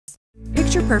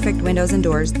Picture Perfect Windows and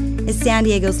Doors is San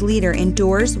Diego's leader in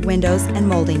doors, windows, and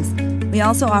moldings. We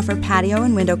also offer patio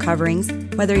and window coverings.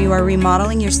 Whether you are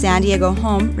remodeling your San Diego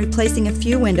home, replacing a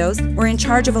few windows, or in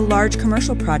charge of a large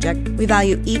commercial project, we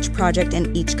value each project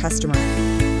and each customer.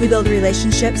 We build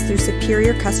relationships through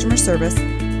superior customer service,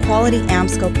 quality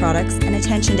AMSCO products, and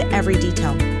attention to every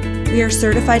detail. We are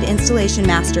certified installation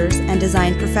masters and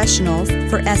design professionals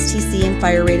for STC and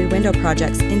fire-rated window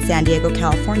projects in San Diego,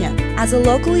 California. As a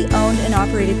locally owned and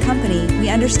operated company, we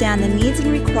understand the needs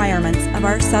and requirements of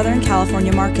our Southern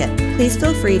California market. Please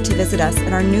feel free to visit us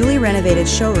at our newly renovated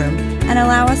showroom and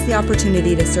allow us the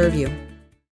opportunity to serve you.